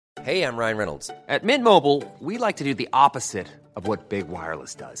Hey, I'm Ryan Reynolds. At Mint Mobile, we like to do the opposite of what Big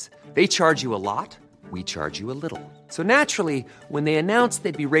Wireless does. They charge you a lot, we charge you a little. So naturally, when they announced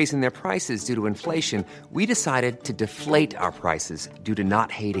they'd be raising their prices due to inflation, we decided to deflate our prices due to not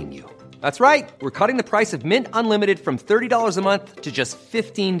hating you. That's right. We're cutting the price of Mint Unlimited from $30 a month to just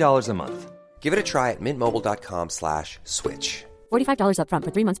 $15 a month. Give it a try at mintmobile.com/switch. $45 up front for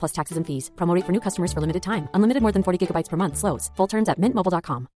 3 months plus taxes and fees. Promo rate for new customers for limited time. Unlimited more than 40 gigabytes per month. Slows full terms at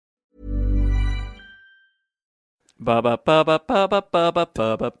mintmobile.com.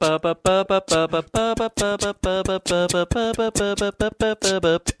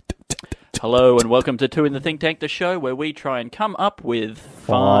 Hello and welcome to Two in the Think Tank, the show where we try and come up with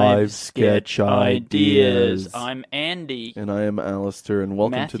five sketch ideas. I'm Andy. And I am Alistair, and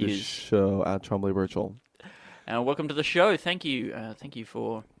welcome to the Matthews. show at Trombley Birchall. Welcome to the show. Thank you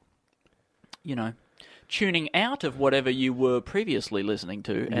for, tuning out of whatever you were previously listening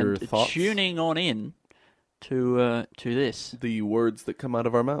to Your and thoughts? tuning on in to this. The words that come out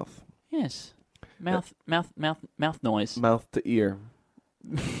of our mouth. Yes, mouth noise. Mouth to ear.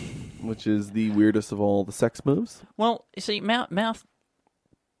 Which is the weirdest of all the sex moves. Well, you see, mouth.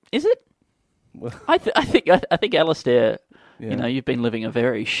 Is it? Well, I think Alistair. yeah. You've been living a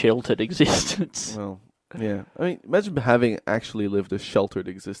very sheltered existence. Well, yeah. I mean, imagine having actually lived a sheltered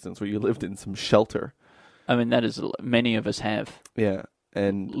existence where you lived in some shelter. I mean, that is many of us have Yeah.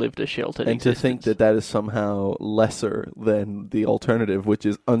 And lived a sheltered to existence. think that is somehow lesser than the alternative, which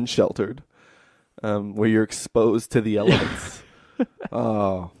is unsheltered, where you're exposed to the elements.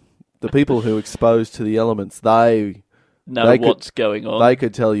 Oh, the people who are exposed to the elements, they what's going on. They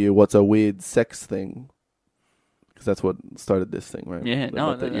could tell you what's a weird sex thing, because that's what started this thing, right? Yeah,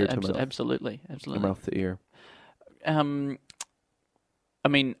 no, the ear to mouth, absolutely. the mouth to ear. I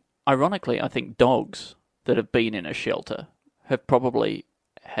mean, ironically, I think dogs that have been in a shelter have probably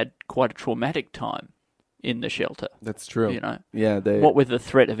had quite a traumatic time in the shelter. That's true. Yeah, What with the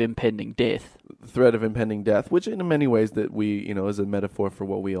threat of impending death. the threat of impending death, which in many ways that we, is a metaphor for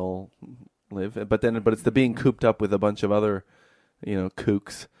what we all live. But it's the being cooped up with a bunch of other,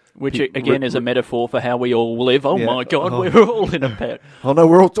 kooks. Which, again, is a metaphor for how we all live. Oh, Yeah. my God, Oh. we're all in a bed. Oh no,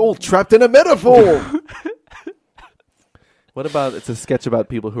 we're all trapped in a metaphor. What about it's a sketch about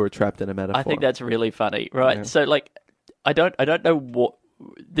people who are trapped in a metaphor? I think that's really funny, right? Yeah. So, I don't know what.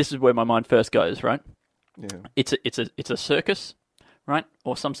 This is where my mind first goes, right? Yeah. It's a circus, right,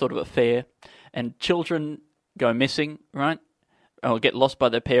 or some sort of a fair, and children go missing, right, or get lost by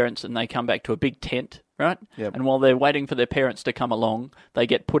their parents, and they come back to a big tent, right? Yep. And while they're waiting for their parents to come along, they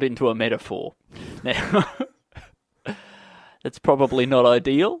get put into a metaphor. Now, that's probably not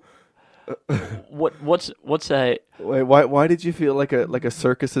ideal. What's a? Wait, why did you feel like a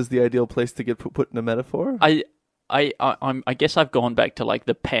circus is the ideal place to get put in a metaphor? I guess I've gone back to like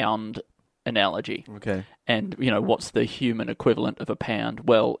the pound analogy. Okay. And, what's the human equivalent of a pound?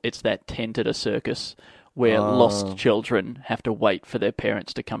 Well, it's that tent at a circus where lost children have to wait for their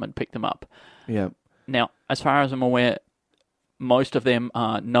parents to come and pick them up. Yeah. Now, as far as I'm aware, most of them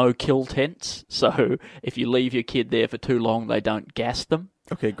are no-kill tents, so if you leave your kid there for too long, they don't gas them.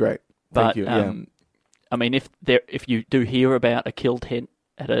 Okay, great. But, Thank you. Yeah. I mean, if you do hear about a kill tent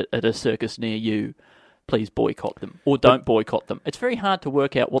at a circus near you, please boycott them, or don't boycott them. It's very hard to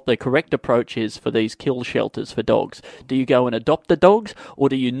work out what the correct approach is for these kill shelters for dogs. Do you go and adopt the dogs, or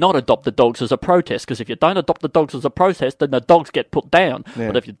do you not adopt the dogs as a protest? Because if you don't adopt the dogs as a protest, then the dogs get put down. Yeah.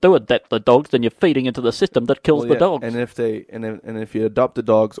 But if you do adopt the dogs, then you're feeding into the system that kills the dogs. And if you adopt the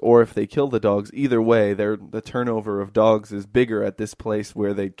dogs or if they kill the dogs, either way, the turnover of dogs is bigger at this place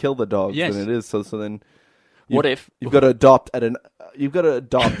where they kill the dogs Yes. than it is. So then, What if you've got to adopt at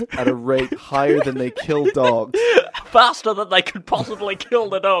a rate higher than they kill dogs? faster than they could possibly kill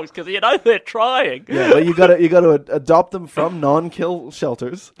the dogs? Because they're trying. Yeah, but you got to adopt them from non-kill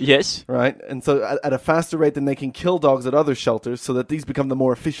shelters. Yes. Right, and so at a faster rate than they can kill dogs at other shelters, so that these become the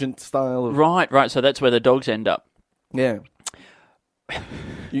more efficient style of... Right. So that's where the dogs end up. Yeah.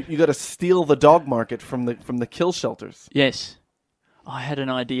 You got to steal the dog market from the kill shelters. Yes. I had an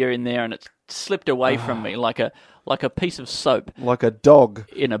idea in there and it slipped away from me like a piece of soap Like a dog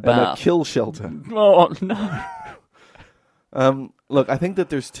in a in a bath. kill shelter. Oh, no. Look, I think that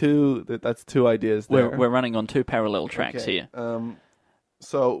that's two ideas there. We're running on two parallel tracks Okay, here.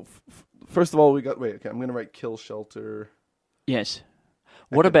 So, first of all, I'm going to write kill shelter. Yes.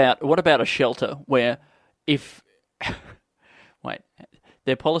 What about a shelter where if... Wait.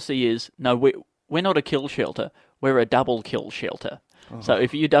 Their policy is, no, we're not a kill shelter. We're a double kill shelter. Oh. So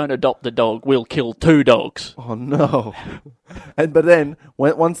if you don't adopt the dog, we'll kill 2 dogs. Oh, no. But then,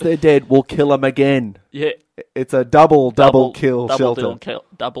 once they're dead, we'll kill them again. Yeah. It's a double kill shelter. Double kill.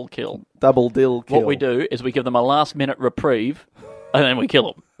 Double dill kill. What we do is we give them a last-minute reprieve, and then we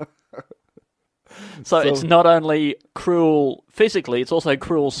kill them. So it's not only cruel physically, it's also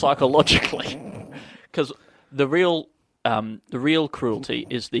cruel psychologically. Because the real cruelty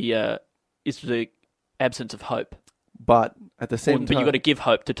is the absence of hope. But at the same time... But you've got to give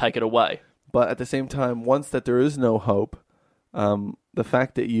hope to take it away. But at the same time, once that there is no hope, the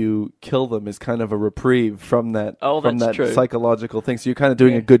fact that you kill them is kind of a reprieve from that, true. Psychological thing. So you're kind of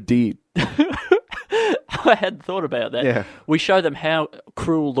doing a good deed. I hadn't thought about that. Yeah. We show them how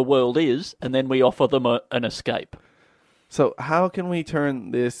cruel the world is, and then we offer them an escape. So how can we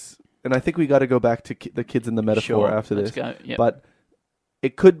turn this... And I think we got to go back to the kids in the metaphor after this. Let's go. Yep. But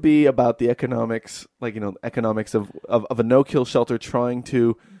it could be about the economics, economics of a no-kill shelter trying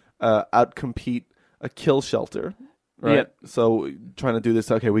to outcompete a kill shelter, right? Yep. So trying to do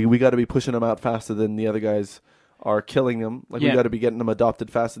this, okay, we got to be pushing them out faster than the other guys are killing them. Like we got to be getting them adopted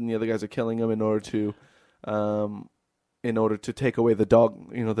faster than the other guys are killing them in order to take away the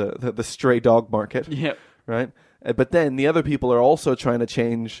dog, the stray dog market. Yep. Right. But then the other people are also trying to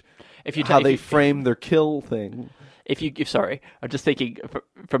change how they frame their kill thing. Sorry, I'm just thinking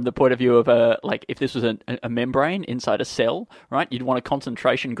from the point of view of if this was a membrane inside a cell, right? You'd want a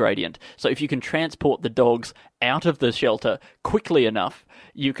concentration gradient. So if you can transport the dogs out of the shelter quickly enough,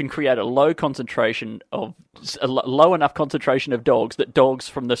 you can create a low enough concentration of dogs that dogs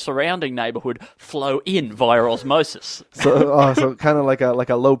from the surrounding neighborhood flow in via osmosis. So kind of like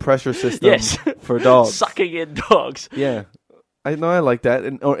a low pressure system for dogs, sucking in dogs. Yeah. I know, I like that,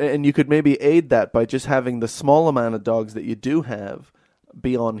 and you could maybe aid that by just having the small amount of dogs that you do have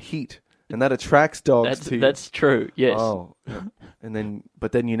be on heat, and that attracts dogs to you. That's true. Yes. Oh,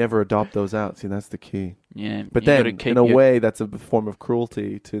 but then you never adopt those out. See, that's the key. Yeah. But then, in a way, that's a form of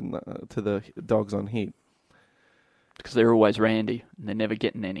cruelty to the dogs on heat. Because they're always randy, and they're never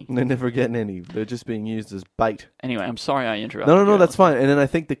getting any. They're just being used as bait. Anyway, I'm sorry I interrupted. No, that's fine. And then I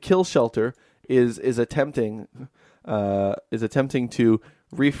think the kill shelter is attempting to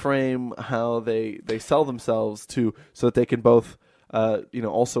reframe how they sell themselves so that they can both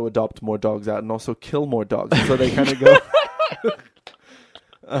also adopt more dogs out and also kill more dogs. So they kind of go.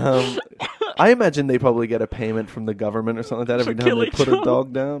 I imagine they probably get a payment from the government or something like that every time they put a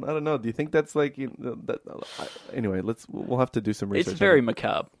dog down. I don't know. Do you think that's like that? Anyway, we'll have to do some research. It's very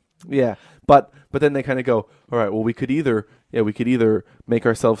macabre. Yeah, but then they kind of go, all right, well, we could either make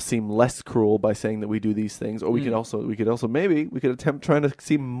ourselves seem less cruel by saying that we do these things, or we could attempt trying to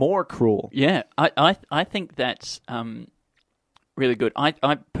seem more cruel. Yeah, I think that's really good.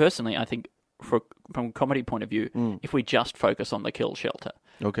 I personally think from a comedy point of view, if we just focus on the kill shelter,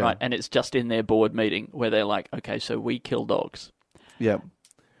 okay, right, and it's just in their board meeting where they're like, okay, so we kill dogs. Yeah.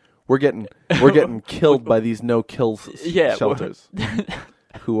 We're getting killed by these no-kill shelters.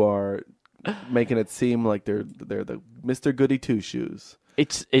 Who are making it seem like they're the Mr. Goody Two Shoes.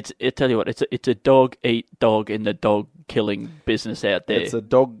 It's tell you what, it's a dog eat dog in the dog killing business out there. It's a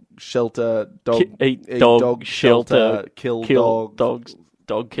dog shelter, eat dog shelter, kill dogs,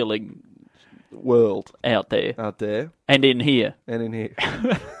 dog killing world out there, and in here.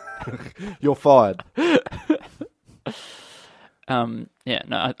 You're fired. I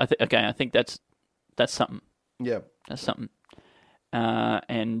think that's something. Yeah, that's something.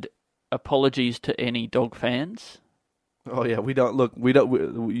 And apologies to any dog fans. Oh yeah,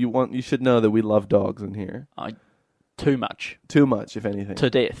 you should know that we love dogs in here. Too much, if anything, to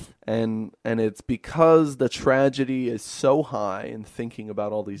death. And it's because the tragedy is so high in thinking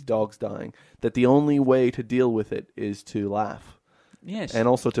about all these dogs dying that the only way to deal with it is to laugh. Yes, and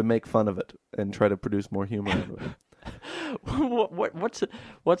also to make fun of it and try to produce more humor out of it.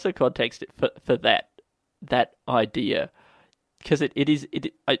 What's the context for that idea? Because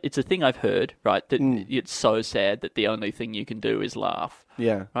it's a thing I've heard, right? That it's so sad that the only thing you can do is laugh.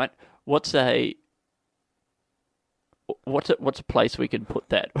 Yeah. Right. What's a place we can put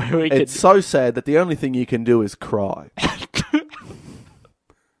that? It's so sad that the only thing you can do is cry.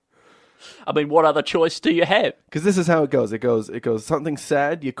 I mean, what other choice do you have? Because this is how it goes. It goes something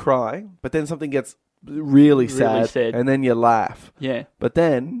sad, you cry, but then something gets really sad, and then you laugh. Yeah. But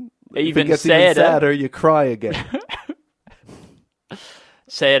then even if it gets sadder, even sadder, you cry again.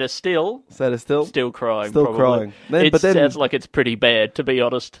 Sadder still. Still crying. Still crying. It sounds like it's pretty bad, to be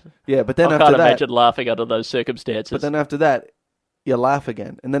honest. Yeah, but then I can't imagine laughing under those circumstances. But then after that, you laugh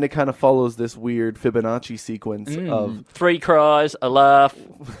again, and then it kind of follows this weird Fibonacci sequence of 3 cries, a laugh,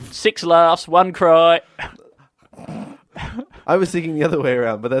 6 laughs, 1 cry. I was thinking the other way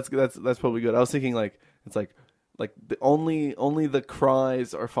around, but that's probably good. I was thinking it's like like the only the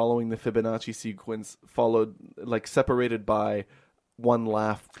cries are following the Fibonacci sequence, followed like separated by one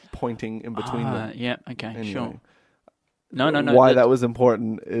laugh pointing in between them. Yeah, okay, Anyway. sure. No. Why that was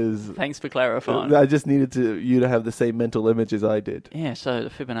important is Thanks for clarifying. I just needed you to have the same mental image as I did. Yeah, so the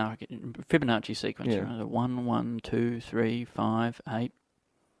Fibonacci sequence, Yeah. right? 1, 1, 2, 3, 5, 8,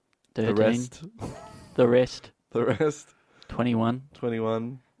 13. The rest, The rest. the rest, 21.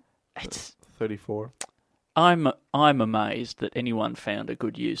 21, It's 34. I'm amazed that anyone found a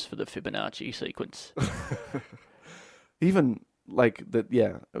good use for the Fibonacci sequence. Even like that,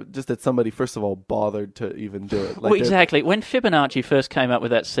 yeah. Just that somebody first of all bothered to even do it. Like Well, they're- exactly. When Fibonacci first came up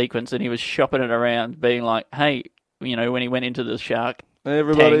with that sequence and he was shopping it around, being like, "Hey, when he went into the shark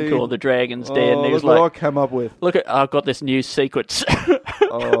Everybody, tank or the dragon's den, and he was look what I like, came up with. "Look, I've got this new sequence."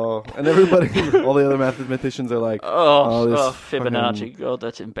 Oh, and everybody, all the other mathematicians are like, this Fibonacci. fucking- God,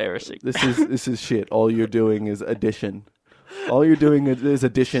 that's embarrassing. This is shit. All you're doing is addition. All you're doing is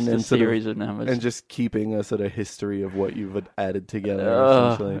addition It's and a sort series of, of numbers. and just keeping a sort of history of what you've added together.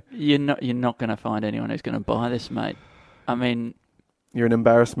 Essentially, You're not going to find anyone who's going to buy this, mate. I mean, you're an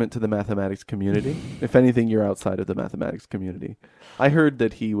embarrassment to the mathematics community. If anything, you're outside of the mathematics community. I heard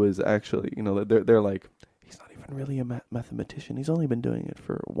that he was actually, they're like, he's not even really a mathematician. He's only been doing it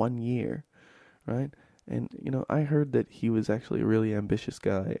for 1 year, right? And I heard that he was actually a really ambitious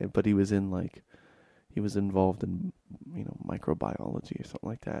guy, but he was involved in microbiology or something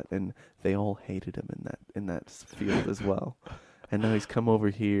like that, and they all hated him in that field as well. And now he's come over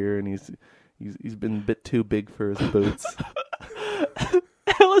here, and he's been a bit too big for his boots.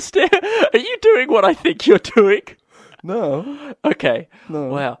 Alistair, are you doing what I think you're doing? No, Okay. no.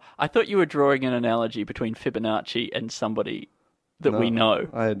 Wow. I thought you were drawing an analogy between Fibonacci and somebody that we know.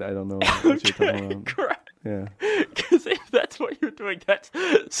 I don't know what you're talking about. Great. Yeah. Because if that's what you're doing, that's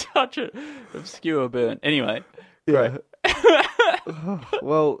such an obscure burn. Anyway, Yeah.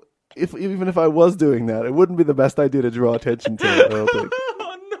 Well, even if I was doing that, it wouldn't be the best idea to draw attention to it, I don't think.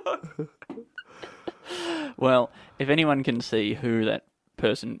 oh no. Well, if anyone can see who that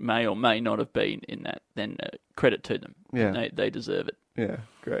person may or may not have been in that, then credit to them. Yeah. They deserve it. Yeah,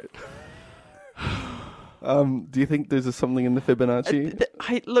 great. Do you think there's something in the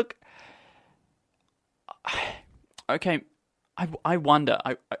Fibonacci? Look. Okay, I wonder,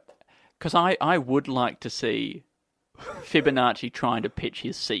 because I would like to see Fibonacci trying to pitch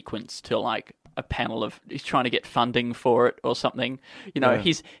his sequence to like a panel of, he's trying to get funding for it or something. Yeah.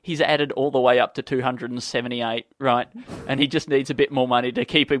 He's added all the way up to 278, right? And he just needs a bit more money to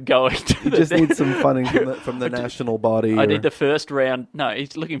keep him going. He just needs some funding from the national body. I need the first round. No,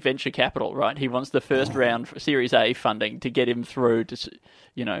 he's looking venture capital, right? He wants the first round for Series A funding to get him through to,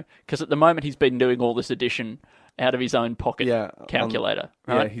 because at the moment he's been doing all this addition out of his own pocket calculator,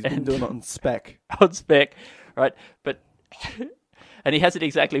 right? Yeah, he's been doing it on spec. On spec, right? But and he hasn't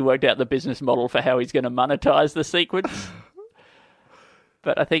exactly worked out the business model for how he's going to monetize the sequence.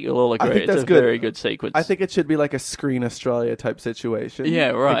 But I think you'll all agree think it's that's a good. very good sequence. I think it should be like a Screen Australia type situation. Yeah,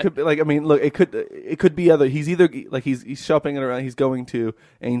 right. It could be like, look, it could be other. He's either like he's shopping it around. He's going to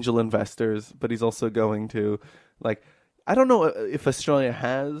angel investors, but he's also going to like, I don't know if Australia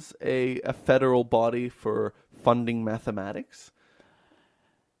has a federal body for funding mathematics.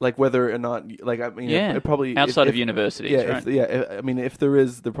 Like whether or not, it probably outside of universities. Yeah, right? if there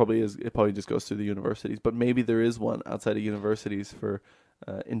is, there probably is. It probably just goes through the universities, but maybe there is one outside of universities for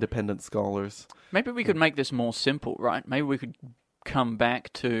independent scholars. Maybe we could make this more simple, right? Maybe we could come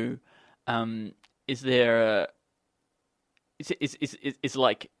back to, is there is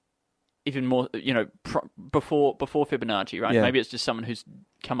like even more, before Fibonacci, right? Yeah. Maybe it's just someone who's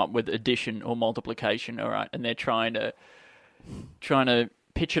come up with addition or multiplication, all right, and they're trying to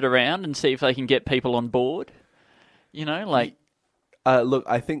pitch it around and see if they can get people on board. Look,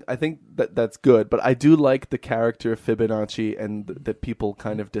 I think that's good, but I do like the character of Fibonacci and that people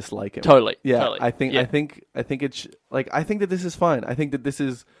kind of dislike him. Totally. Yeah, totally. I think it's I think that this is fine. I think that this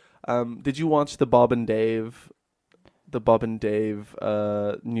is. Did you watch the Bob and Dave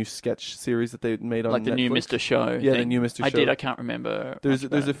new sketch series that they made on like the Netflix? new Mr. Show. Yeah, the thing. new Mr. Show. I did. I can't remember. There's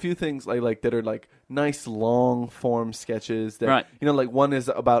much about a few things like that are like nice long form sketches that Right. like one is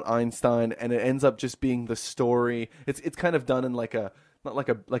about Einstein and it ends up just being the story. It's kind of done in like a not like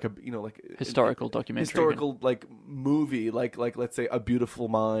a like historical documentary. historical like movie like let's say A Beautiful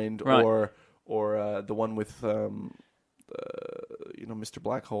Mind Right. or the one with Mr.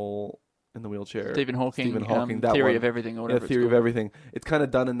 Black Hole in the wheelchair. Stephen Hawking, that Theory one. of Everything or whatever. Yeah, Theory of Everything. It's kind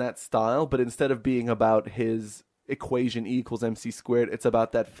of done in that style, but instead of being about his equation E equals MC squared. It's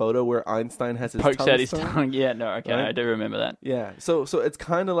about that photo where Einstein has his Pokes tongue out his stuck. tongue. Yeah, no, okay, Right? I do remember that. Yeah, so it's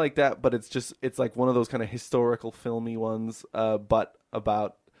kind of like that, but it's like one of those kind of historical filmy ones, but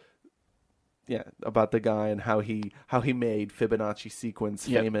about the guy and how he made Fibonacci sequence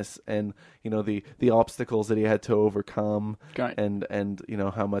Yep. famous, and the obstacles that he had to overcome, Great. and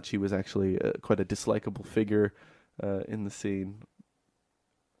how much he was actually quite a dislikable figure in the scene.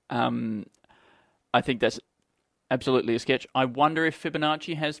 I think that's absolutely a sketch. I wonder if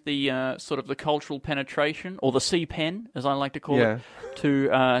Fibonacci has the sort of the cultural penetration, or the C-pen, as I like to call Yeah.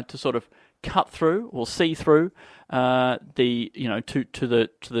 it, to sort of cut through or see through to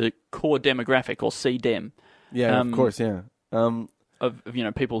the core demographic, or C-dem. Yeah, of course, yeah. Of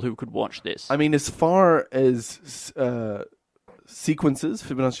people who could watch this. I mean, as far as sequences,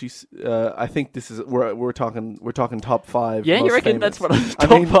 Fibonacci, I think this is we're talking top 5. Yeah, you most reckon famous. that's what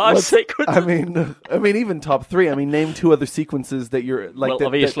top 5 sequences? I mean, even top 3. I mean, name 2 other sequences that you're like. Well,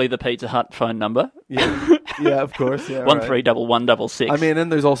 obviously the Pizza Hut phone number. Yeah, of course, yeah. 131166. I mean,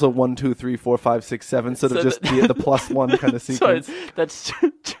 and there's also 1, 2, 3, 4, 5, 6, 7. Sort of So just the plus one kind of so sequence. that's.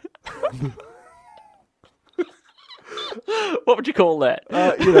 What would you call that?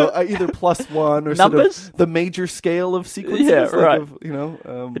 Either plus 1 or Numbers? sort of the major scale of sequences. Yeah, like right.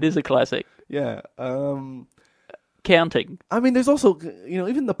 Of, It is a classic. Yeah. Counting. I mean, there's also,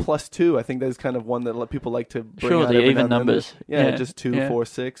 even the plus 2, I think that is kind of one that people like to bring Sure, out the every even now and then. numbers. Yeah, Yeah, just 2, yeah. 4,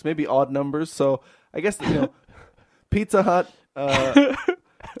 6, maybe odd numbers. So I guess, Pizza Hut,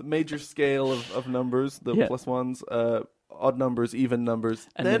 major scale of numbers, the Yeah. plus ones, odd numbers, even numbers.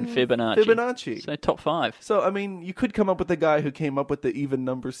 And then Fibonacci. So top 5. So, I mean, you could come up with the guy who came up with the even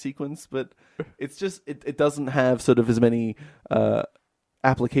number sequence, but it's just, it doesn't have sort of as many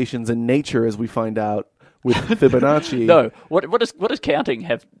applications in nature as we find out with Fibonacci. No. What does counting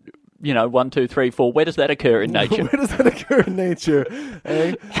have? 1, 2, 3, 4. Where does that occur in nature? Where does that occur in nature?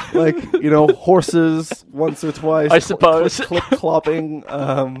 Eh? Like, horses once or twice. I suppose. Clip clopping.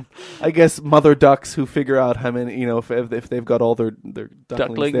 I guess mother ducks who figure out how many, if they've got all their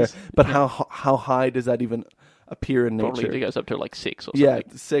ducklings there. But how high does that even appear in nature? Probably it goes up to like 6 or Yeah,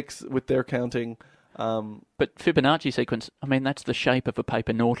 something. 6 with their counting. But Fibonacci sequence, I mean, that's the shape of a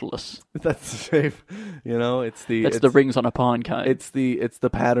paper nautilus. That's the shape. It's The rings on a pine cone. It's the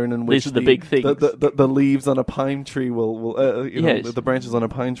pattern in which These are the big things. The leaves on a pine tree will Yes. the branches on a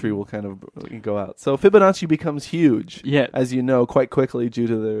pine tree will kind of go out. So Fibonacci becomes huge, Yeah. as you know, quite quickly due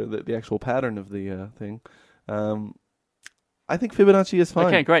to the actual pattern of the thing. I think Fibonacci is fine.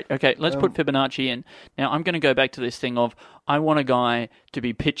 Okay, great. Okay, let's put Fibonacci in. Now, I'm going to go back to this thing of I want a guy to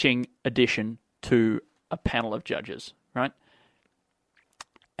be pitching addition to a panel of judges, right?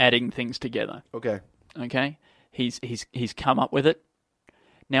 Adding things together. Okay? He's come up with it.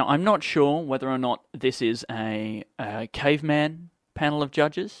 Now, I'm not sure whether or not this is a caveman panel of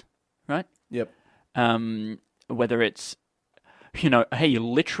judges, right? Yep. Whether it's, hey,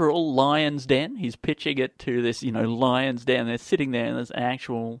 literal lion's den. He's pitching it to this, lion's den. They're sitting there and there's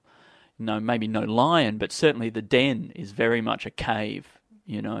actual, maybe no lion, but certainly the den is very much a cave,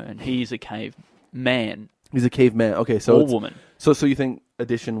 and he's a cave man. He's a caveman. Okay, so Or it's- woman. So you think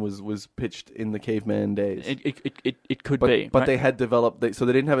addition was pitched in the caveman days? It could but be. but right? they had developed. So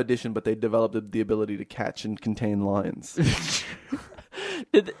they didn't have addition, but they developed the ability to catch and contain lions.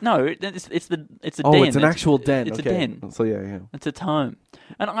 No, it's a den. Oh, it's an actual den. It's okay. a den. So yeah. It's a home.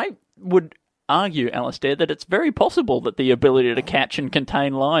 And I would argue, Alistair, that it's very possible that the ability to catch and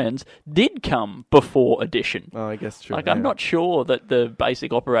contain lions did come before addition. Oh, I guess true. Like, yeah. I'm not sure that the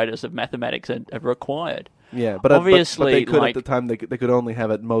basic operators of mathematics are required. Yeah, but obviously, but they could like- at the time. They could only have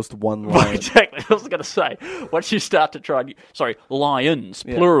at most one lion. Exactly. I was going to say, once you start to try, lions,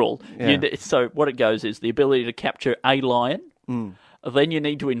 plural. Yeah. So what it goes is the ability to capture a lion. Then you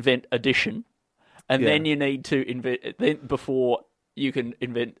need to invent addition, and Yeah. then you need to invent before you can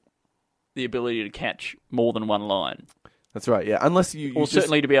invent the ability to catch more than one lion, That's right. Yeah, unless you or just,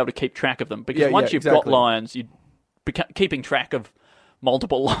 certainly to be able to keep track of them. Because Yeah, once yeah, you've exactly. got lions, keeping track of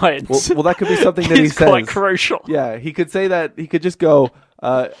multiple lions. Well, that could be something that he is quite says. crucial. Yeah, he could say that. He could just go.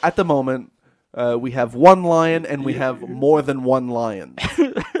 At the moment, we have one lion and we have more than one lion.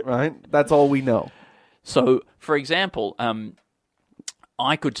 Right. That's all we know. So, for example,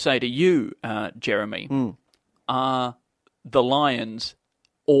 I could say to you, Jeremy, are the lions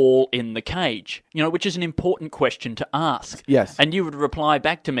all in the cage? Which is an important question to ask. Yes. And you would reply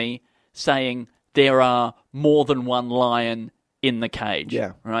back to me saying there are more than one lion in the cage.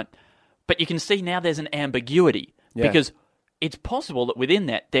 Yeah. Right? But you can see now there's an ambiguity Yeah. because it's possible that within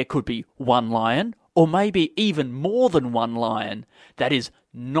that there could be one lion or maybe even more than one lion that is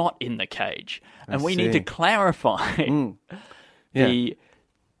not in the cage. And we need to see. clarify Yeah.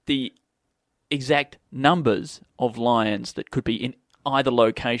 the exact numbers of lions that could be in either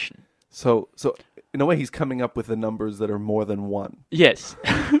location. So in a way, he's coming up with the numbers that are more than one. Yes.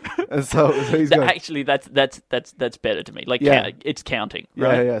 And so he's going, Actually, that's better to me. Like, Yeah. it's counting, yeah,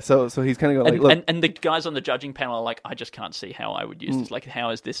 right? yeah. So he's kind of going And, like, look, and the guys on the judging panel are like, I just can't see how I would use this. Like,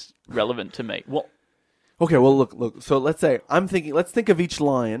 how is this relevant to me? Well, okay, well, look. So let's think of each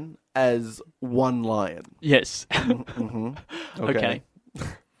lion as one lion. yes. Okay.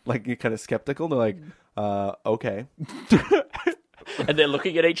 Like you're kind of skeptical. They're like, okay. And they're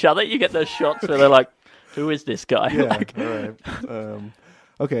looking at each other. You get those shots where they're like, who is this guy? Yeah. Like, All right.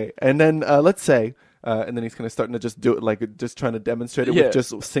 Okay. And then let's say, and then he's kind of starting to just do it, like just trying to demonstrate it Yeah. with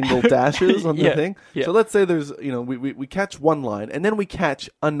just single dashes on the Yeah, thing. yeah. So let's say there's, we catch one lion, and then we catch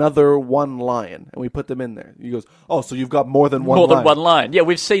another one lion, and we put them in there. He goes, oh, so you've got more than one more lion. than one line. Yeah,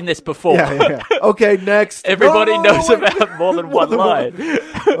 we've seen this before. Yeah. Okay, next. Everybody No, knows wait. about more than one line.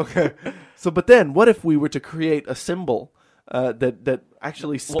 Okay. So, but then, what if we were to create a symbol that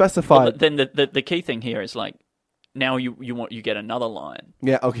actually specified? Well, then the key thing here is like, now you get another line.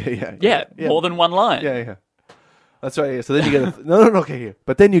 Yeah. Okay. Yeah, more than one line. Yeah. That's right. Yeah. So then you get no. Okay. Here,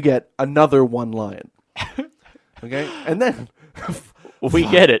 but then you get another one lion. Okay, and then We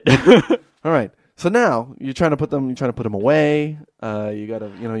get it. all right. So now you're trying to put them away. You gotta,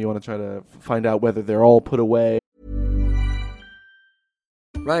 you want to try to find out whether they're all put away.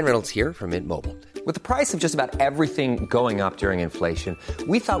 Ryan Reynolds here from Mint Mobile. With the price of just about everything going up during inflation,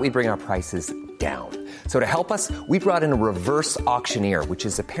 we thought we'd bring our prices down. So to help us, we brought in a reverse auctioneer, which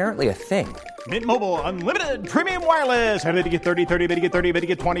is apparently a thing. Mint Mobile Unlimited Premium Wireless. How to get 30, 30, bit to get 30, bit to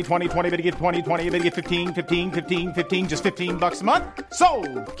get 20, 20, 20, bit to get 20, 20, bit to get 15, 15, 15, 15, just $15 a month?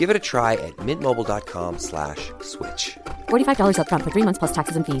 Sold! Give it a try at mintmobile.com/switch. $45 up front for 3 months plus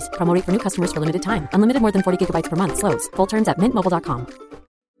taxes and fees. Promo rate for new customers for limited time. Unlimited more than 40 gigabytes per month. Slows full terms at mintmobile.com.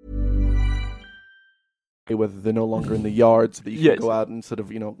 Whether they're no longer in the yard, so that you Yes. can go out and sort of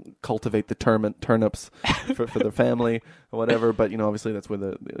cultivate the turnips for their family or whatever. But obviously that's where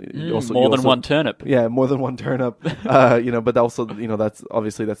more than one turnip. Yeah, more than one turnip. But also that's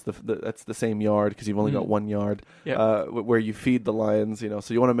obviously that's the same yard because you've only got one yard. Yeah. Where you feed the lions.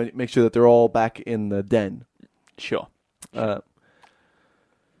 So you want to make sure that they're all back in the den. Sure. How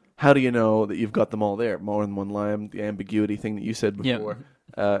do you know that you've got them all there? More than one lion, the ambiguity thing that you said Yeah. before.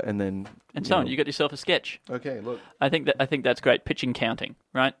 And then And so on, you got yourself a sketch. okay, look. I think that's great. Pitching, counting,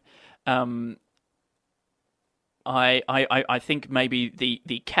 right? I think maybe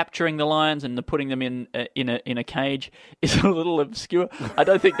the capturing the lions and the putting them in a cage is a little obscure. I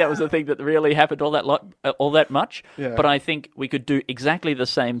don't think that was a thing that really happened all that much. Yeah. But I think we could do exactly the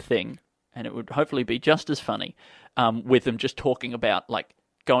same thing, and it would hopefully be just as funny with them just talking about like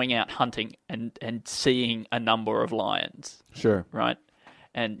going out hunting and seeing a number of lions, Sure. right?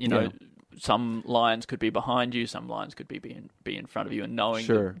 And some lions could be behind you, some lions could be in front of you, and knowing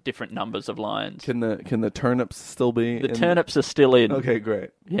Sure. the different numbers of lions. Can the turnips still be? The turnips are still in. Okay, great.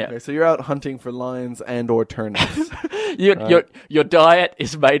 Yeah. Okay, so you're out hunting for lions and or turnips. Your diet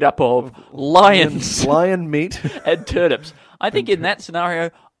is made up of lions Lion meat. and turnips. I think in that scenario,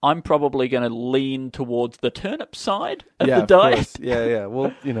 I'm probably going to lean towards the turnip side of Yeah, the of diet. course. Yeah.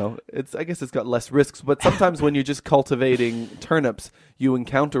 Well, I guess it's got less risks, but sometimes when you're just cultivating turnips, you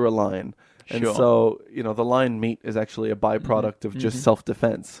encounter a lion. And Sure. so, the lion meat is actually a byproduct of just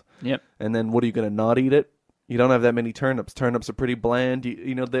self-defense. Yep. And then what are you going to not eat it? You don't have that many turnips. Turnips are pretty bland.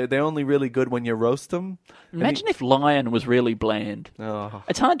 They're only really good when you roast them. Imagine if lion was really bland. Oh,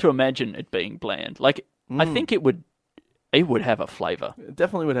 It's hard to imagine it being bland. Like, I think it would have a flavour. it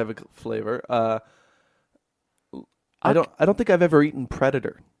definitely would have a flavor. I don't think I've ever eaten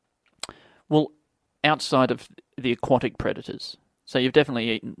predator. Well, outside of the aquatic predators. So you've definitely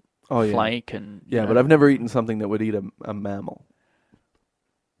eaten Oh, yeah. flake and... Yeah, but I've never eaten something that would eat a mammal.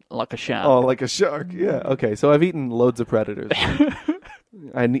 like a shark. Oh, like a shark. Yeah. Okay. So I've eaten loads of predators.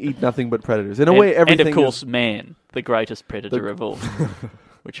 I eat nothing but predators. In a way, everything. And of course, is, man, the greatest predator of all,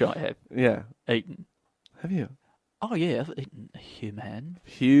 which I have yeah. eaten. Have you? Oh yeah, I've eaten human.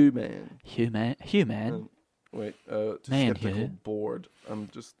 Wait. Just Man, skeptical yeah. board. I'm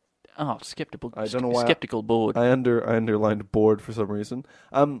just. Oh, skeptical. I don't know why. Skeptical board. I underlined board for some reason.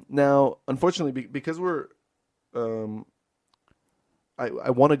 Now, unfortunately, because we're, I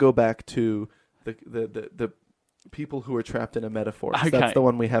want to go back to the people who are trapped in a metaphor. 'Cause Okay. That's the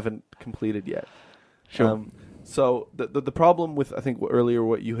one we haven't completed yet. Sure. So the problem with, I think, earlier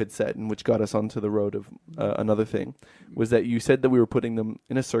what you had said, and which got us onto the road of another thing, was that you said that we were putting them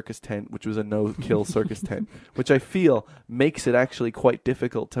in a circus tent, which was a no-kill circus tent, which I feel makes it actually quite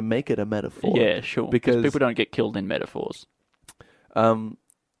difficult to make it a metaphor. Yeah, sure. Because people don't get killed in metaphors. No?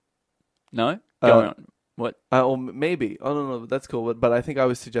 Go on. What? Well, maybe. Oh no, that's cool. But I think I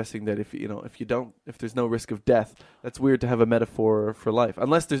was suggesting that if there's no risk of death, that's weird to have a metaphor for life.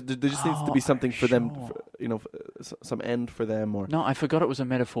 Unless there just needs to be something for them, some end for them, or no. I forgot it was a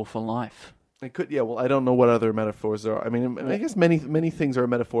metaphor for life. It could. Yeah. Well, I don't know what other metaphors there are. I mean, I guess many things are a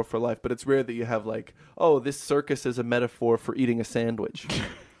metaphor for life, but it's rare that you have like, oh, this circus is a metaphor for eating a sandwich.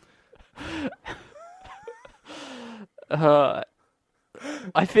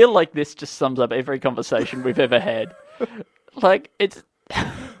 I feel like this just sums up every conversation we've ever had. Like, it's...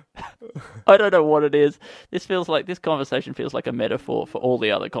 I don't know what it is. This conversation feels like a metaphor for all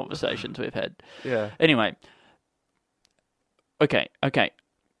the other conversations we've had. Yeah. Anyway. Okay.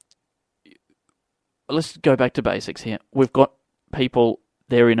 Let's go back to basics here. We've got people,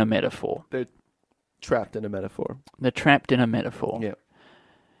 they're in a metaphor. They're trapped in a metaphor. They're trapped in a metaphor. Yeah.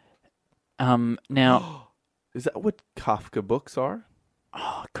 Now... Is that what Kafka books are?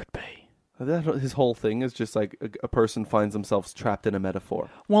 Oh, it could be. His whole thing is just like a person finds themselves trapped in a metaphor.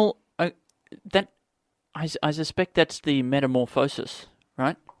 Well, I suspect that's the metamorphosis,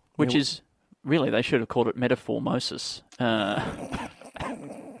 right? Which is really, they should have called it metaphormosis.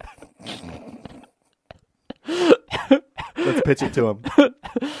 Let's pitch it to him.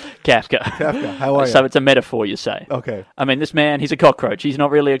 Kafka, how are you? So it's a metaphor, you say? Okay. I mean, this man, he's a cockroach. He's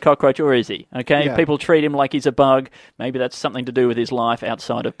not really a cockroach, or is he? Okay? Yeah. People treat him like he's a bug. Maybe that's something to do with his life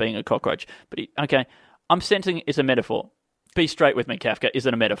outside of being a cockroach. But, okay, I'm sensing it's a metaphor. Be straight with me, Kafka. Is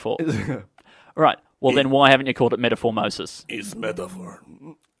it a metaphor? Right. Well, then why haven't you called it metaphormosis? It's metaphor.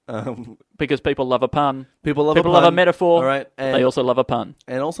 Because people love a pun. People love a metaphor. All right. They also love a pun.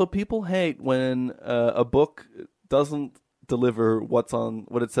 And also people hate when a book doesn't deliver what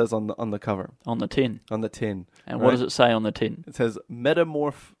it says on the cover. On the tin. On the tin. And what does it say on the tin? It says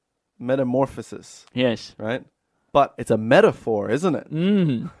metamorphosis. Yes. Right? But it's a metaphor, isn't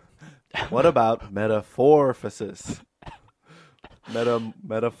it? What about metamorphosis?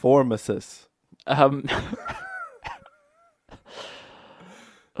 Metaphormosis.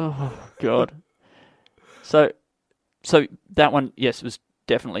 Oh, God. So that one, yes, was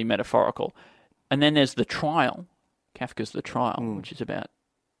definitely metaphorical. And then there's the trial. Kafka's The Trial, which is about,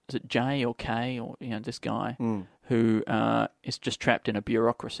 is it J or K, or this guy who is just trapped in a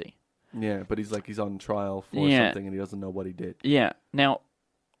bureaucracy. Yeah, but he's on trial for something and he doesn't know what he did. Yeah. Now,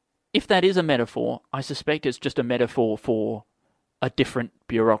 if that is a metaphor, I suspect it's just a metaphor for a different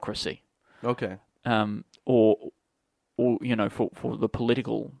bureaucracy. Okay. Or for the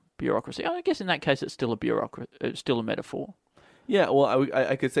political bureaucracy. I guess in that case it's still it's still a metaphor. Yeah, well,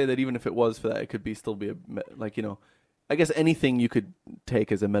 I could say that even if it was for that, it could still be I guess anything you could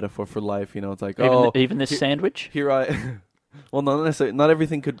take as a metaphor for life. It's like even this sandwich. Well, not necessarily. Not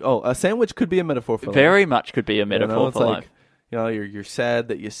everything could. Oh, a sandwich could be a metaphor for life. Very much could be a metaphor for life. You're sad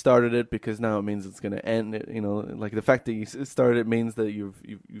that you started it because now it means it's going to end. Like the fact that you started it means that you've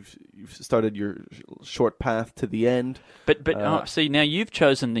started your short path to the end. But see, now you've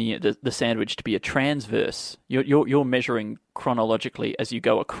chosen the sandwich to be a transverse. You're measuring chronologically as you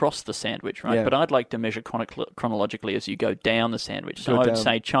go across the sandwich, right? Yeah. But I'd like to measure chronologically as you go down the sandwich. So I would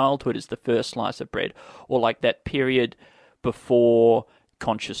say childhood is the first slice of bread, or like that period before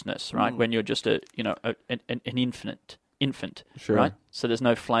consciousness, right? When you're just an infant, sure. Right? So there's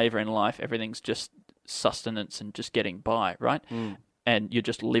no flavor in life. Everything's just sustenance and just getting by, right? And you're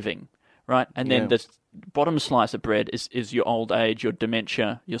just living, right? And then the bottom slice of bread is your old age, your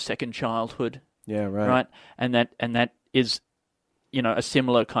dementia, your second childhood. Yeah, right. Right? And that is, a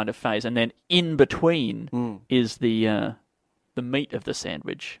similar kind of phase. And then in between is the meat of the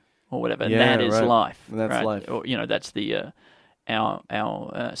sandwich or whatever. And that is life. And that's right? life. Or, that's the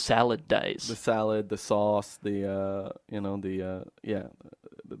our salad days. The salad, the sauce, the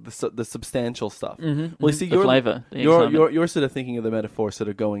substantial stuff. Mm-hmm, well, you see, the flavor. You're sort of thinking of the metaphor, sort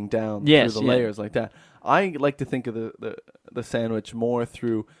of going down through the layers like that. I like to think of the sandwich more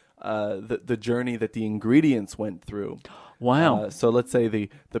through the journey that the ingredients went through. Wow. So let's say the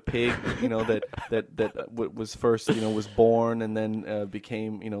pig, that was first, was born and then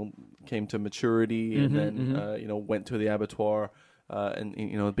came to maturity and then went to the abattoir and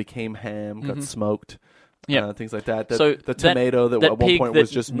it became ham, got smoked. Yeah, things like that. So the tomato that at one point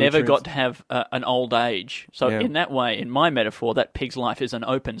was just never nutrients. got to have an old age. So in that way, in my metaphor, that pig's life is an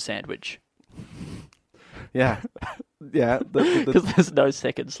open sandwich. Yeah. Yeah. because there's no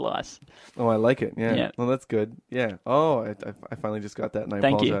second slice. Oh, I like it. Yeah. Yeah. Well, that's good. Yeah. Oh, I finally just got that, and I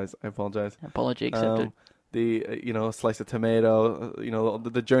Thank you. apologize. I apologize. Apology accepted. A slice of tomato,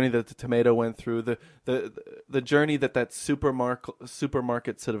 the journey that the tomato went through, the journey that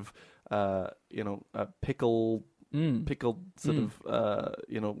supermarket sort of pickled sort of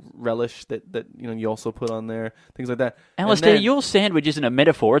relish that you also put on there, things like that. Alistair, your sandwich isn't a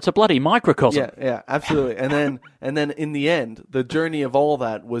metaphor; it's a bloody microcosm. Yeah, absolutely. And then in the end, the journey of all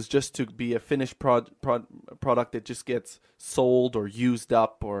that was just to be a finished product that just gets sold or used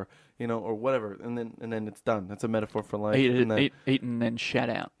up or whatever, and then it's done. That's a metaphor for life. Eaten and then shat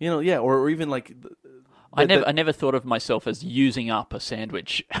out. Or even like. I never thought of myself as using up a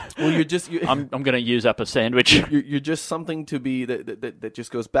sandwich. Well, I'm going to use up a sandwich. You're just something to be that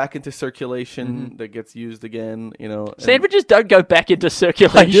just goes back into circulation, that gets used again. Sandwiches don't go back into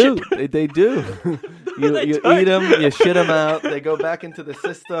circulation. They do. You eat them, you shit them out. They go back into the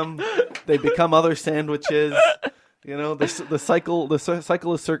system. They become other sandwiches. The cycle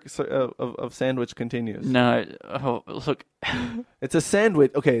of sandwich continues. No, look. It's a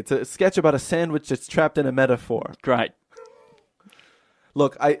sandwich. Okay, it's a sketch about a sandwich that's trapped in a metaphor. Great.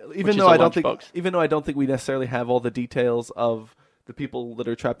 Look, even though I don't think we necessarily have all the details of the people that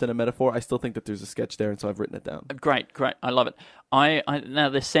are trapped in a metaphor, I still think that there's a sketch there, and so I've written it down. Great. I love it. Now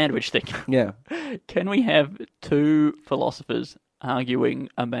the sandwich thing. Yeah. Can we have two philosophers arguing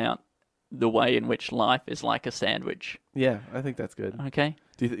about the way in which life is like a sandwich? Yeah, I think that's good. Okay.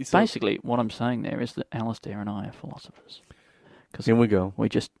 Basically, what I'm saying there is that Alistair and I are philosophers. Here we go. We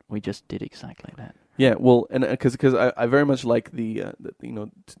just did exactly that. Yeah, well, and because I very much like the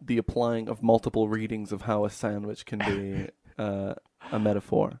applying of multiple readings of how a sandwich can be a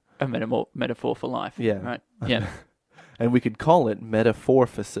metaphor. A metaphor for life. Yeah. Right. Yeah. And we could call it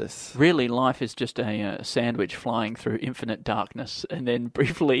metaphoresis. Really, life is just a sandwich flying through infinite darkness and then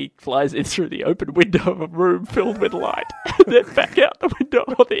briefly flies in through the open window of a room filled with light and then back out the window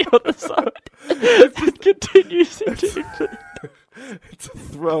on the other side. It continues into infinite. It's a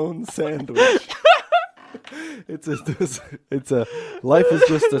thrown sandwich. It's a life is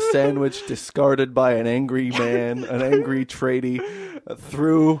just a sandwich discarded by an angry man, an angry tradie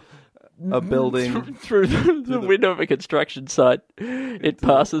through a building through the window of a construction site. It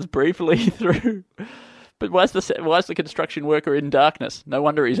passes briefly through. But why's the construction worker in darkness? No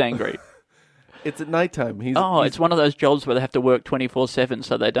wonder he's angry. It's at nighttime. It's one of those jobs where they have to work 24/7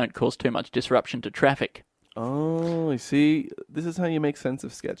 so they don't cause too much disruption to traffic. Oh, you see, this is how you make sense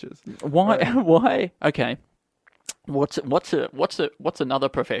of sketches. Why? Why? Okay. What's another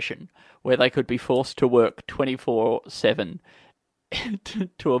profession where they could be forced to work 24/7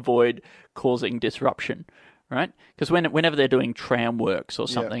 to avoid causing disruption, right? Because whenever they're doing tram works or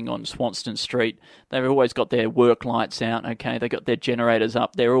something on Swanston Street, they've always got their work lights out. Okay, they got their generators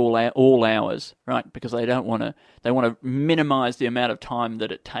up. They're all hours, right? Because they want to minimise the amount of time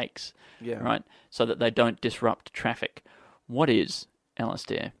that it takes, right? So that they don't disrupt traffic. What is,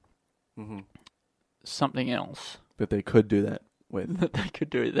 Alistair, something else that they could do that with? That they could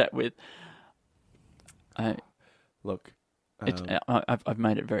do that with. Look. I've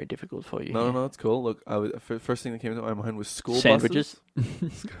made it very difficult for you. No, it's cool. Look, first thing that came to my mind was school sandwiches.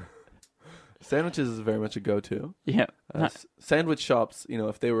 Buses. Sandwiches is very much a go-to. Yeah. Sandwich shops,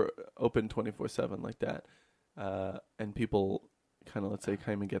 if they were open 24/7 like that, and people kind of, let's say,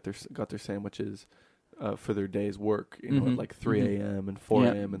 came and got their sandwiches for their day's work, at like 3 a.m. and 4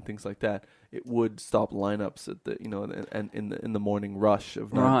 a.m. and things like that, it would stop lineups at the, and in the morning rush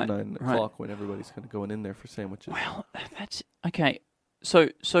of 9 o'clock when everybody's kind of going in there for sandwiches. Well, that's okay. So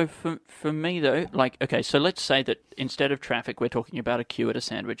for me though, so let's say that instead of traffic, we're talking about a queue at a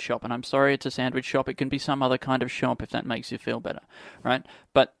sandwich shop, and I'm sorry, it's a sandwich shop. It can be some other kind of shop if that makes you feel better, right?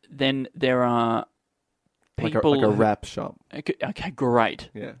 But then there are people like a wrap shop. Okay, great.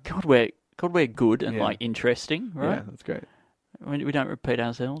 Yeah. God, we're good and interesting, right? Yeah, that's great. We don't repeat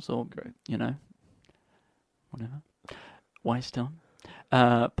ourselves or great. Whatever. Waste time.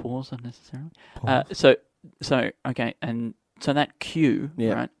 Pause unnecessarily. So okay, and so that queue,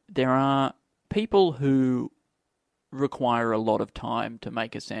 right? There are people who require a lot of time to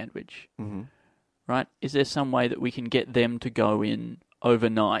make a sandwich, right? Is there some way that we can get them to go in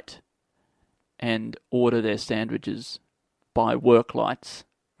overnight and order their sandwiches by work lights,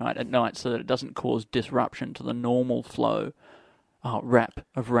 right, at night, so that it doesn't cause disruption to the normal flow wrap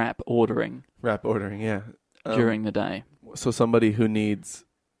ordering? Wrap ordering, yeah. During the day. So somebody who needs,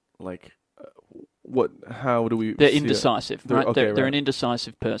 how do we... They're indecisive, right? They're an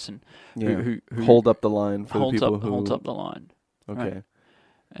indecisive person who hold up the line for the people who... Holds up the line. Okay. Right?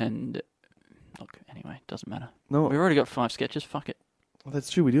 And, look, Anyway, doesn't matter. No. We've already got 5 sketches. Fuck it. Well,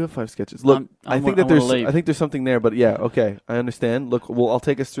 that's true. We do have 5 sketches. Look, I think there's something there, but yeah, okay, I understand. Look, I'll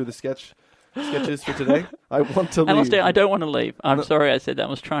take us through the sketches for today. I want to leave. Alistair, I don't want to leave. I'm sorry I said that. I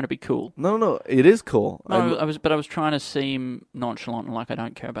was trying to be cool. No, it is cool. No, I was trying to seem nonchalant and like I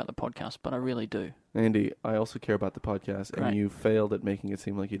don't care about the podcast, but I really do. Andy, I also care about the podcast, Great. and you failed at making it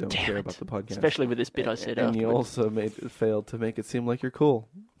seem like you don't care about the podcast. Especially with this bit I said and you also failed to make it seem like you're cool.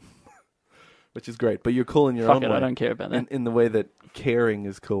 Which is great, but you're cool in your own way. I don't care about that. In the way that caring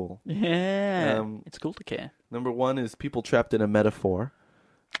is cool. Yeah, it's cool to care. Number 1 is people trapped in a metaphor.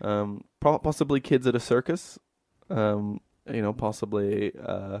 Possibly kids at a circus. Possibly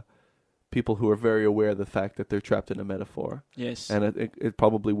people who are very aware of the fact that they're trapped in a metaphor. Yes. And it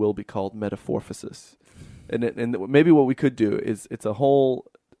probably will be called metamorphosis. And maybe what we could do is it's a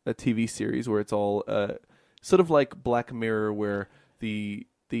TV series where it's all sort of like Black Mirror, where the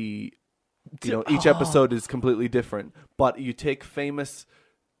each episode is completely different, but you take famous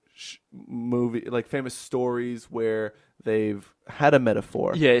famous stories where they've had a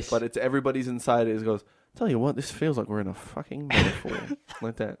metaphor. Yes. But it's everybody's inside it goes, tell you what, this feels like we're in a fucking metaphor.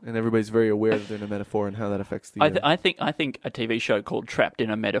 Like that. And everybody's very aware that they're in a metaphor and how that affects the I think a TV show called Trapped in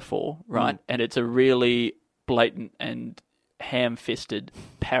a Metaphor, right? And it's a really blatant and ham-fisted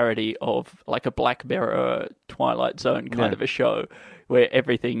parody of like a Black Mirror, Twilight Zone kind of a show where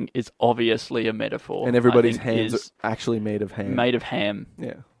everything is obviously a metaphor. And everybody's hands are actually made of ham. Made of ham.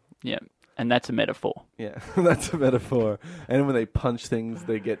 Yeah. Yeah. And that's a metaphor. Yeah, that's a metaphor. And when they punch things,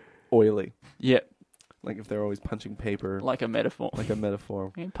 they get oily. Yeah. Like if they're always punching paper. Like a metaphor. Like a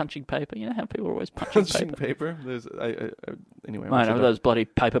metaphor. Yeah, punching paper. You know how people are always punching paper? Punching paper? There's, anyway. I know those bloody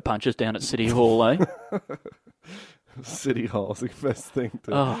paper punches down at City Hall, eh? City Hall is the best thing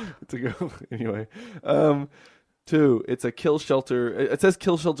to go. Anyway. 2, it's a kill shelter. It says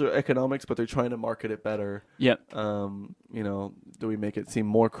kill shelter economics, but they're trying to market it better. Yep. Do we make it seem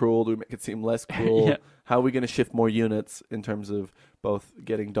more cruel? Do we make it seem less cruel? Yep. How are we going to shift more units in terms of both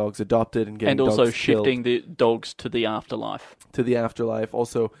getting dogs adopted and getting dogs killed? And also shifting shifting the dogs to the afterlife. To the afterlife.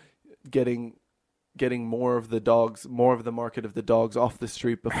 Also getting more of the dogs, more of the market of the dogs off the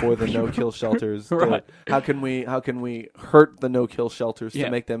street before the no-kill shelters. Right. How can we hurt the no-kill shelters to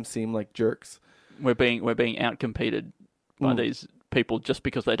make them seem like jerks? We're being outcompeted by these people just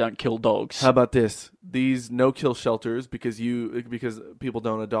because they don't kill dogs. How about this? These no-kill shelters, because people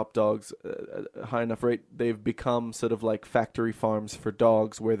don't adopt dogs at a high enough rate, they've become sort of like factory farms for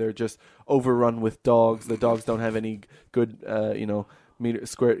dogs, where they're just overrun with dogs. The dogs don't have any good,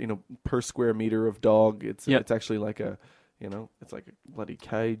 per square meter of dog. It's actually like it's like a bloody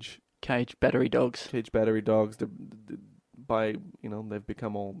cage. Cage battery dogs. Cage battery dogs. They've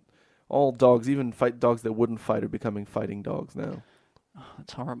become all dogs, even dogs that wouldn't fight, are becoming fighting dogs now. Oh,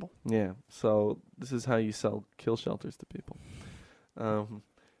 that's horrible. Yeah, so this is how you sell kill shelters to people.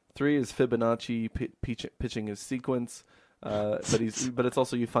 3 is Fibonacci pitching his sequence, but it's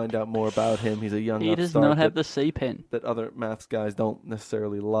also you find out more about him. He's a young He does not have the C pen that other maths guys don't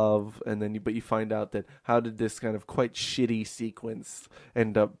necessarily love, and then you find out that how did this kind of quite shitty sequence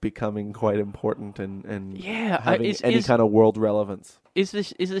end up becoming quite important and having any kind of world relevance. Is the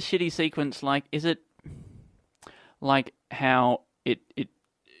shitty sequence is it like how it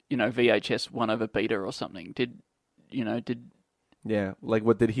VHS won over Beta or something? Yeah, like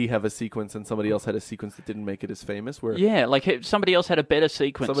what, did he have a sequence and somebody else had a sequence that didn't make it as famous? Where somebody else had a better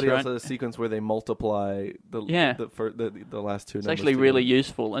sequence. Somebody else had a sequence where they multiply the last 2 numbers. It's actually really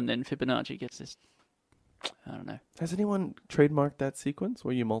useful, and then Fibonacci gets this. I don't know. Has anyone trademarked that sequence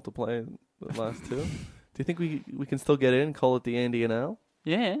where you multiply the last 2? Do you think we can still get in and call it the Andy and Al?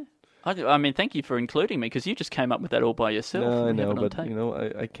 Yeah. I mean, thank you for including me, because you just came up with that all by yourself. No, I know, but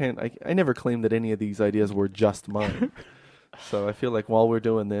I can't. I never claimed that any of these ideas were just mine. So I feel like while we're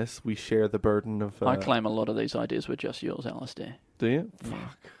doing this, we share the burden of... I claim a lot of these ideas were just yours, Alistair. Do you? Yeah.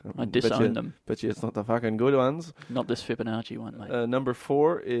 Fuck. I disown them. Bet you it's not the fucking good ones. Not this Fibonacci one, mate. Number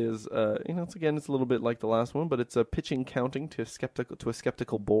 4 is, it's a little bit like the last one, but it's a pitching counting to a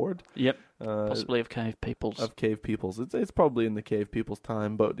skeptical board. Yep. Possibly of cave peoples. It's probably in the cave people's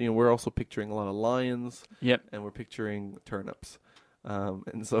time, but we're also picturing a lot of lions. Yep. And we're picturing turnips.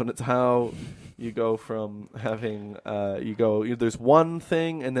 And so it's how you go from having there's one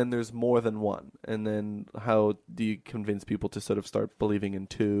thing and then there's more than one, and then how do you convince people to sort of start believing in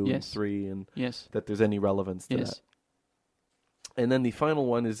 2 and 3 and that there's any relevance to that. And then the final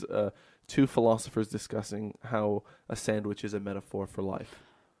one is 2 philosophers discussing how a sandwich is a metaphor for life.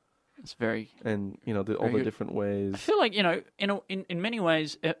 It's very... And, all the different ways. I feel like, in many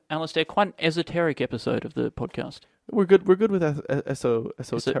ways, Alistair, quite an esoteric episode of the podcast. We're good with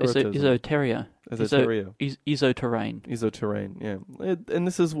esotericism. Esoteria. Esoteria. Esoterrain. Esoterrain, yeah. And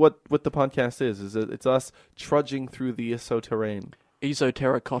this is what the podcast is it's us trudging through the esoterrain.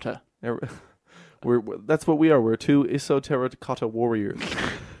 Esoterracotta. That's what we are. We're two esoterracotta warriors.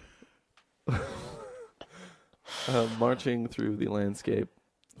 Marching through the landscape,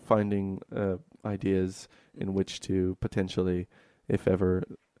 finding ideas in which to potentially, if ever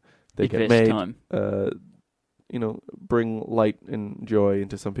they get made, time. Bring light and joy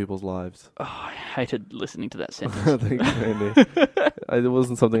into some people's lives. Oh, I hated listening to that sentence. Thanks, Andy. It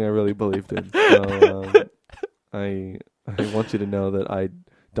wasn't something I really believed in. So, I want you to know that I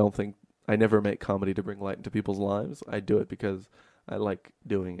don't think I never make comedy to bring light into people's lives. I do it because I like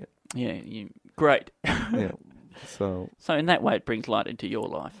doing it. Yeah, great. Yeah. So in that way, it brings light into your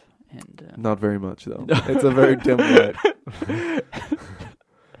life, and not very much though. It's a very dim light.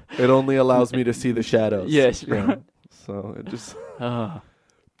 It only allows me to see the shadows. Yes, yeah. right. So it just.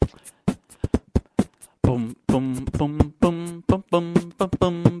 Boom, boom, boom, boom, boom, boom, boom,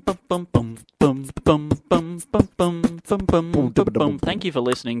 boom, boom, boom, boom, boom, boom, boom, boom. Thank you for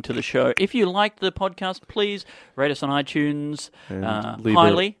listening to the show. If you liked the podcast, please rate us on iTunes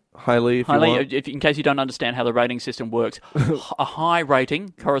highly. Highly, if you want. In case you don't understand how the rating system works, a high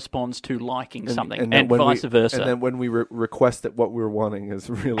rating corresponds to liking something, and vice versa. And then when we request that what we're wanting is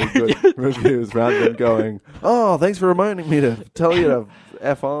really good reviews, rather than going, "Oh, thanks for reminding me to tell you to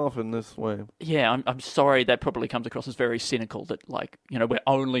F off in this way." Yeah, I'm sorry. That probably comes across as very cynical. That we're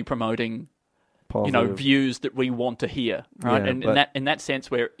only promoting positive. Views that we want to hear, right? Yeah, and in that sense,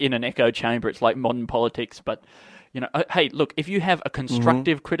 we're in an echo chamber. It's like modern politics, but. Hey, look, if you have a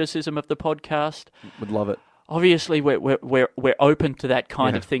constructive criticism of the podcast, would love it. Obviously, we're open to that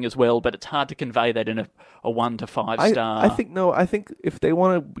kind of thing as well, but it's hard to convey that in a 1 to 5 star. I think if they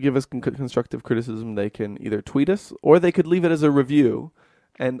want to give us constructive criticism, they can either tweet us or they could leave it as a review.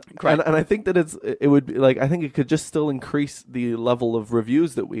 And I think that it would be I think it could just still increase the level of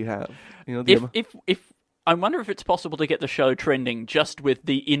reviews that we have. If I wonder if it's possible to get the show trending just with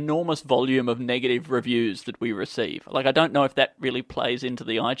the enormous volume of negative reviews that we receive. I don't know if that really plays into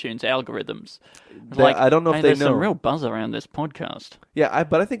the iTunes algorithms. I don't know if they there's know. Some real buzz around this podcast. Yeah,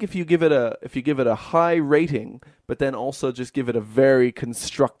 but I think if you give it a high rating, but then also just give it a very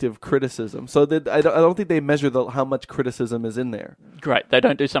constructive criticism, so that I don't think they measure how much criticism is in there. Great, they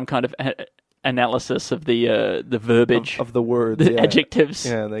don't do some kind of analysis of the verbiage of the words, the adjectives.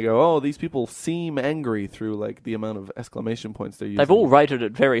 Yeah, and they go, "Oh, these people seem angry" through the amount of exclamation points they're using. They've all rated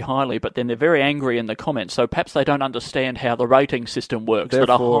it very highly, but then they're very angry in the comments. So perhaps they don't understand how the rating system works.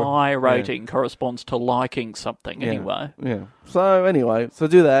 Therefore, that a high rating corresponds to liking something anyway. Yeah. So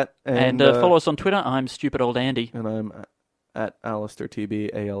do that and follow us on Twitter. I'm Stupid Old Andy, and I'm at Alistair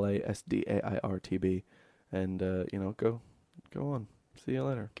TB, ALASDAIRTB, and go on. See you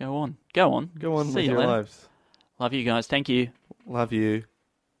later. Go on. See with your lives. Love you guys. Thank you. Love you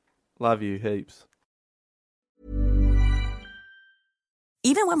heaps.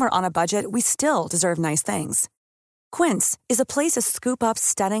 Even when we're on a budget, we still deserve nice things. Quince is a place to scoop up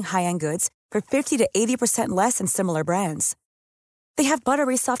stunning high-end goods for 50 to 80% less than similar brands. They have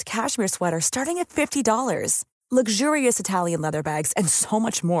buttery soft cashmere sweaters starting at $50, luxurious Italian leather bags, and so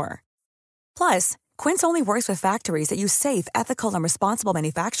much more. Plus, Quince only works with factories that use safe, ethical, and responsible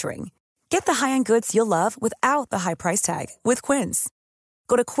manufacturing. Get the high-end goods you'll love without the high price tag with Quince.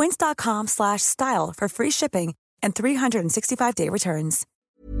 Go to quince.com/style for free shipping and 365-day returns.